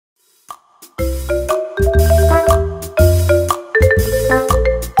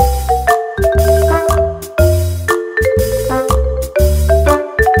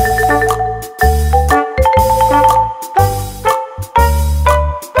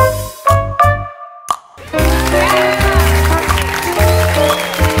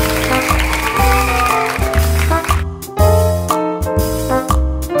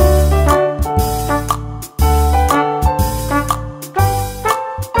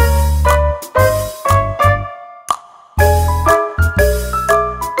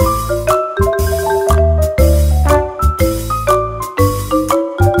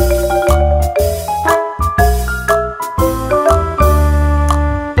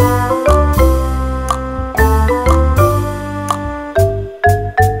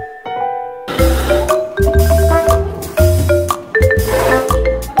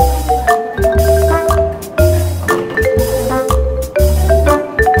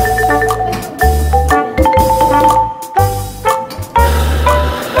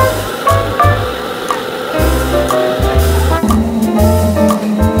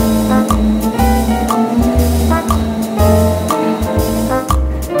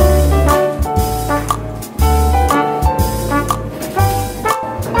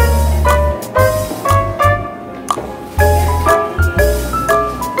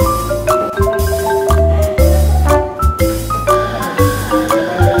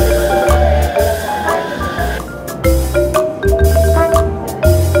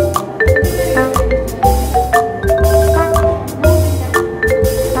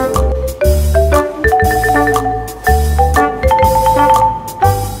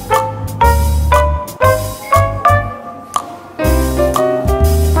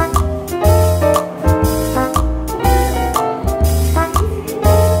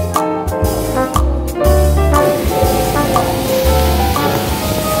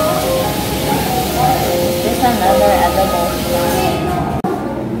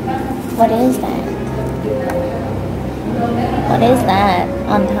What is that? What is that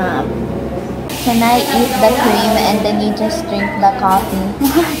on top? Can I eat the cream and then you just drink the coffee?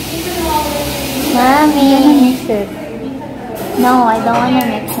 Mommy! I'm gonna mix it. No, I don't want to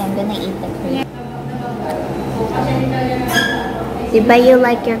mix it. I'm gonna eat the cream. Diba you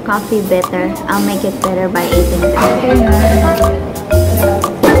like your coffee bitter? I'll make it better by eating the cream. No?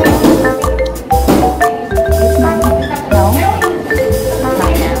 Try now.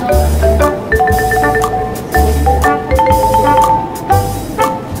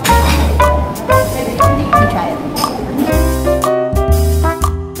 You try it.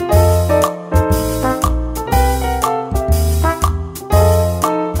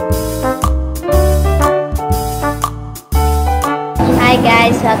 Hi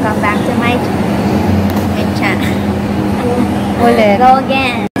guys, welcome back to my channel. Go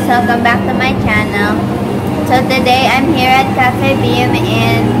again. Welcome back to my channel. So today I'm here at Cafe Beam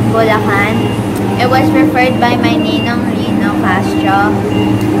in Bulacan. It was referred by my ninong Rino Castro,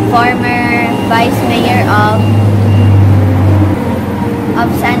 former Vice Mayor of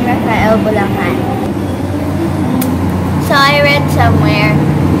San Rafael, Bulacan. So I read somewhere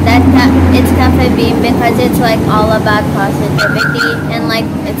that it's Cafe Beam because it's like all about positivity and like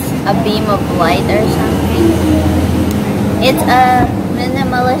it's a beam of light or something. It's a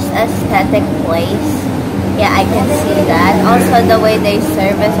minimalist aesthetic place. Yeah, I can see that. Also the way they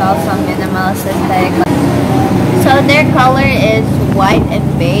serve is also minimalist aesthetic. So their color is white and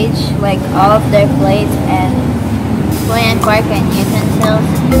beige, like all of their plates and plant fork and utensils.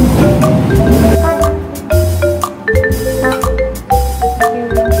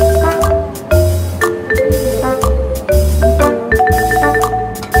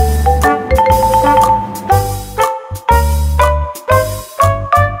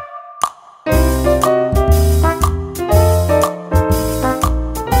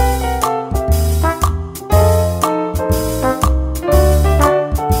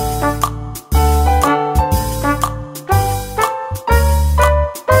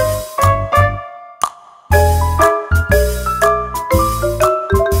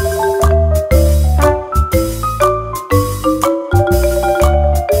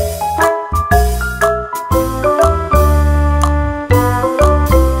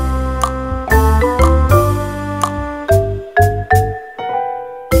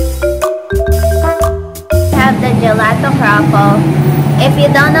 Gelato croffle. If you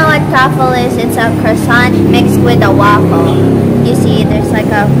don't know what croffle is, it's a croissant mixed with a waffle. You see, there's like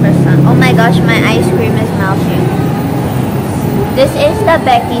a croissant. Oh my gosh, my ice cream is melting. This is the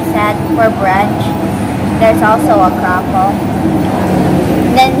Becky set for brunch. There's also a croffle.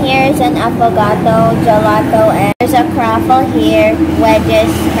 Then here's an affogato, gelato, and there's a croffle here, wedges,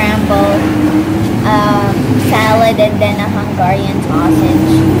 scrambled, salad, and then a Hungarian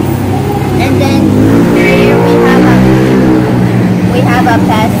sausage. And then here we have a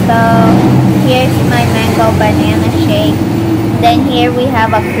pesto. Here's my mango banana shake. Then here we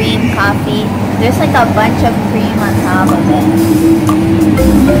have a cream coffee. There's like a bunch of cream on top of it.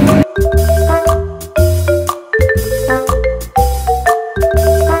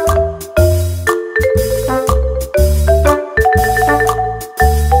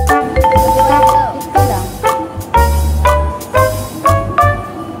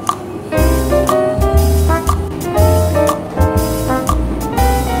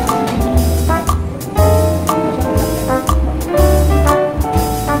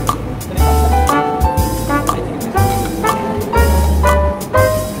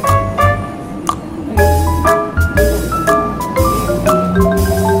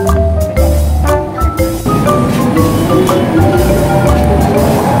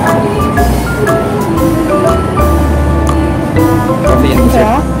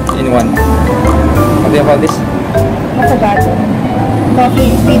 In one. What do you call this? What's about it? Coffee,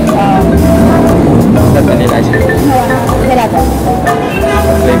 sweet, That vanilla ice cream. no, gelato.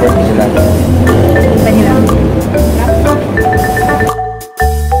 What flavor is gelato? Vanilla.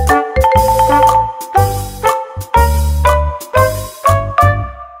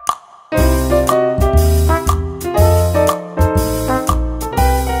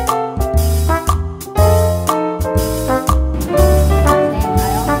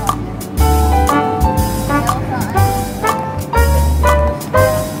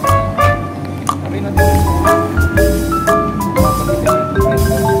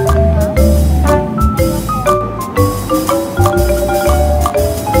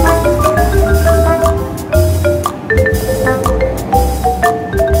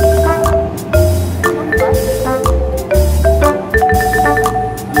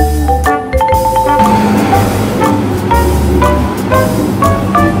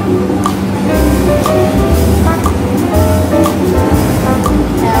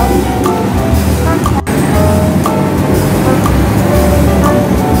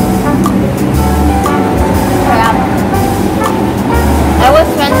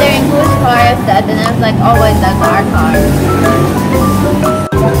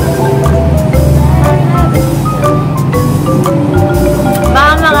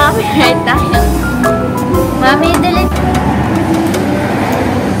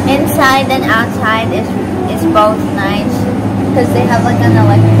 both nice because they have like an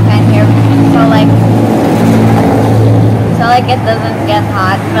electric fan here, so like it doesn't get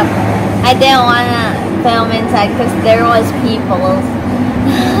hot. But I didn't wanna film inside because there was people.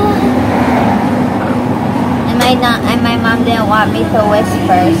 And my mom didn't want me to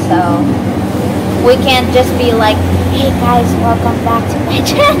whisper, so we can't just be like, hey guys, welcome back to my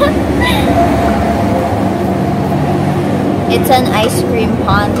channel. It's an ice cream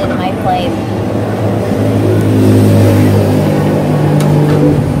pond in my plate.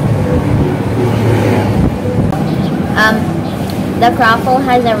 The croffle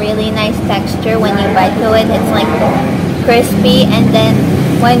has a really nice texture. When you bite to it, it's like crispy, and then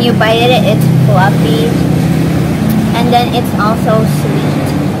when you bite it, it's fluffy, and then it's also sweet.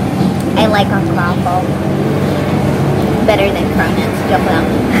 I like a croffle better than cronuts. Joke lang.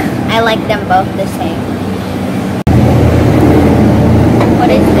 I like them both the same.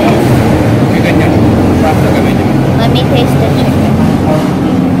 What is this? Let me taste the chicken.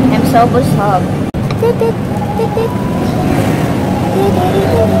 I'm so busog.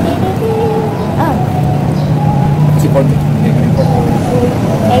 Oh. It's important.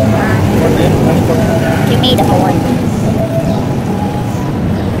 Hey, Mom. Give me the horn.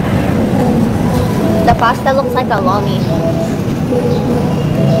 The pasta looks like a lomi.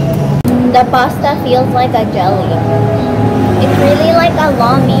 The pasta feels like a jelly. It's really like a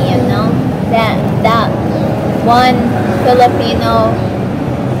lomi, you know? That one Filipino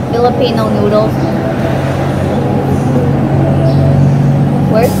noodles.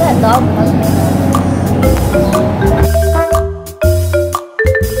 Where's that dog?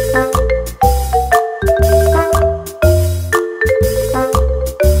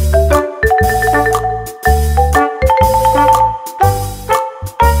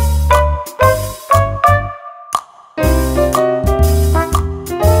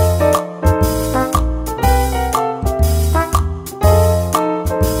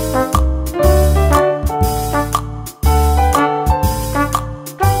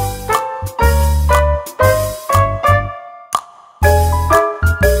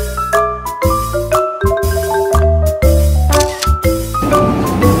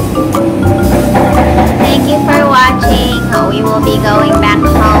 We will be going back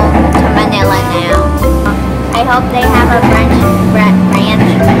home to Manila now. I hope they have a branch